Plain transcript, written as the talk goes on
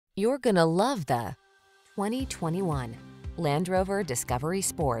You're gonna love the 2021 Landrover Discovery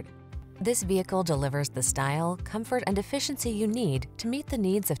Sport. This vehicle delivers the style, comfort, and efficiency you need to meet the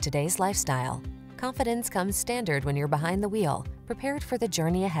needs of today's lifestyle. Confidence comes standard when you're behind the wheel, prepared for the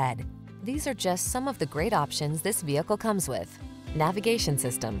journey ahead. These are just some of the great options this vehicle comes with: navigation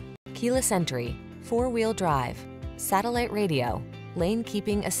system, keyless entry, four-wheel drive, satellite radio, lane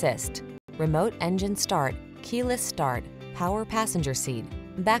keeping assist, remote engine start, keyless start, power passenger seat,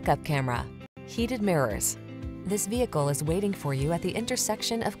 backup camera, heated mirrors. This vehicle is waiting for you at the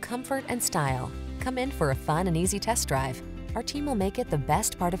intersection of comfort and style. Come in for a fun and easy test drive. Our team will make it the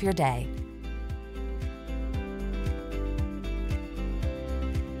best part of your day.